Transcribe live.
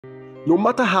No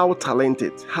matter how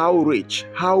talented, how rich,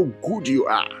 how good you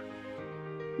are,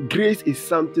 grace is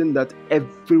something that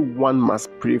everyone must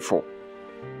pray for.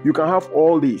 You can have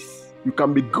all this. You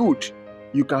can be good.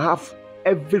 You can have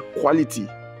every quality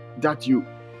that you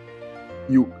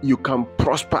can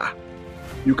prosper.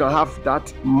 You can have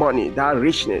that money, that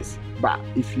richness. But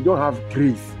if you don't have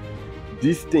grace,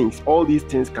 all these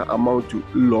things can amount to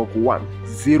log 1,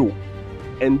 0.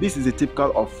 And this is a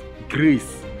typical of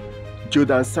grace.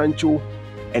 Jadon Sancho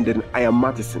and then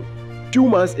Maatsen. 2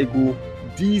 months ago,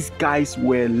 these guys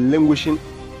were languishing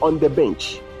on the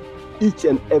bench each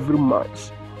and every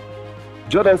match.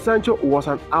 Jadon Sancho was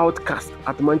an outcast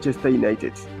at Manchester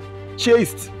United,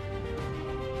 chased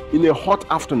in a hot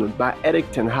afternoon by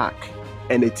Erik ten Hag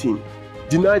and a team,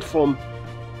 denied from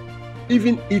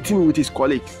even eating with his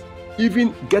colleagues,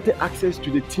 even getting access to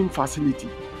the team facility.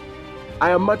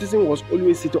 Maatsen was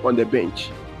always sitting on the bench.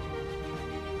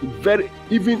 Very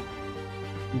even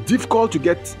difficult to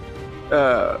get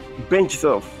bench.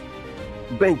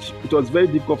 It was very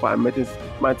difficult for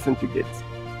Maatsen to get.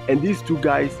 And these 2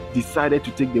 guys decided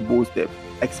to take the bold step,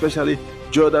 especially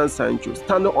Jadon Sancho,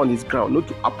 standing on his ground, not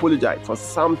to apologize for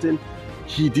something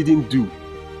he didn't do.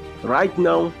 Right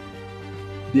now,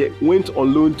 they went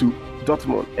on loan to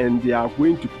Dortmund and they are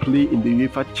going to play in the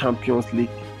UEFA Champions League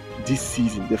this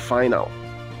season, the final,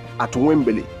 at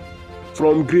Wembley.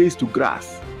 From grace to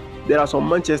grass. There are some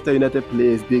Manchester United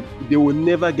players, they will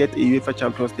never get a UEFA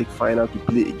Champions League final to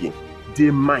play again.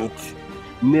 They might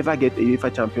never get a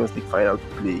UEFA Champions League final to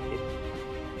play again.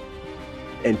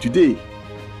 And today,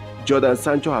 Jadon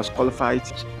Sancho has qualified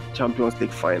Champions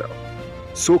League final.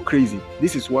 So crazy.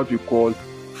 This is what we call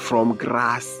from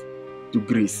grass to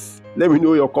grace. Let me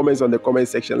know your comments on the comment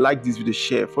section. Like this video,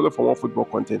 share, follow for more football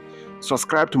content.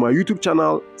 Subscribe to my YouTube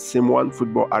channel, Sim1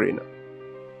 Football Arena.